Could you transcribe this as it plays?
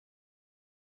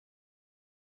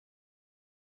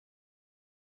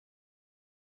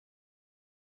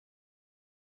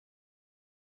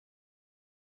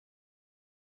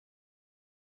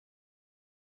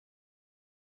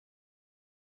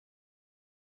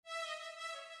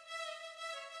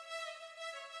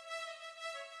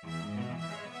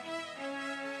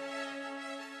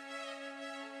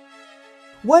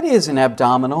What is an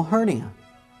abdominal hernia?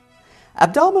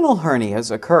 Abdominal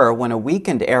hernias occur when a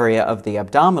weakened area of the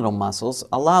abdominal muscles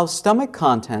allows stomach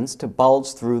contents to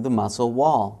bulge through the muscle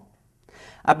wall.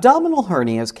 Abdominal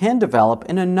hernias can develop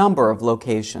in a number of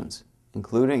locations,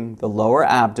 including the lower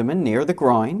abdomen near the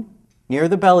groin, near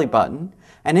the belly button,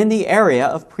 and in the area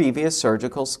of previous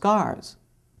surgical scars.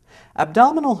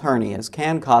 Abdominal hernias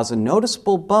can cause a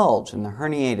noticeable bulge in the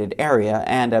herniated area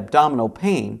and abdominal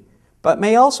pain, but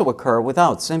may also occur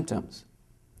without symptoms.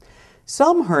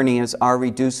 Some hernias are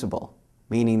reducible,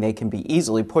 meaning they can be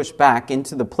easily pushed back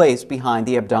into the place behind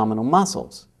the abdominal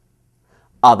muscles.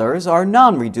 Others are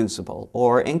non-reducible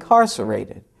or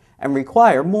incarcerated and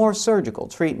require more surgical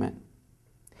treatment.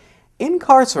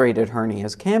 Incarcerated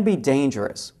hernias can be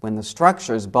dangerous when the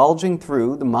structures bulging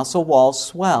through the muscle walls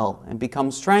swell and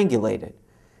become strangulated,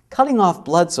 cutting off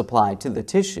blood supply to the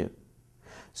tissue.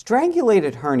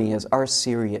 Strangulated hernias are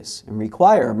serious and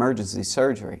require emergency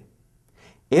surgery.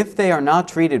 If they are not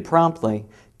treated promptly,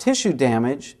 tissue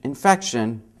damage,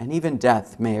 infection, and even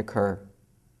death may occur.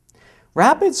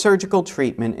 Rapid surgical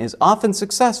treatment is often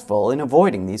successful in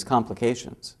avoiding these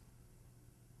complications.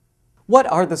 What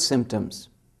are the symptoms?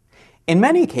 In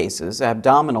many cases,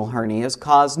 abdominal hernias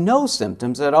cause no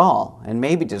symptoms at all and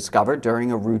may be discovered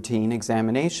during a routine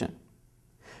examination.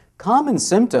 Common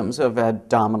symptoms of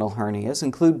abdominal hernias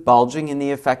include bulging in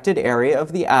the affected area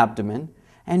of the abdomen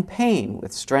and pain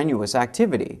with strenuous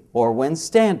activity or when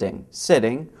standing,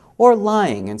 sitting, or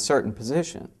lying in certain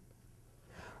positions.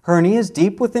 Hernias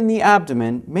deep within the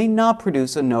abdomen may not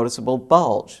produce a noticeable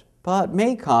bulge, but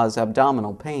may cause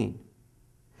abdominal pain.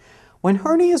 When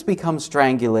hernias become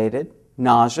strangulated,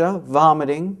 nausea,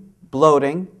 vomiting,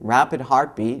 bloating, rapid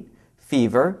heartbeat,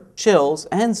 fever, chills,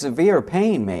 and severe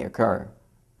pain may occur.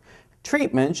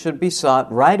 Treatment should be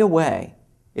sought right away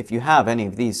if you have any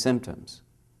of these symptoms.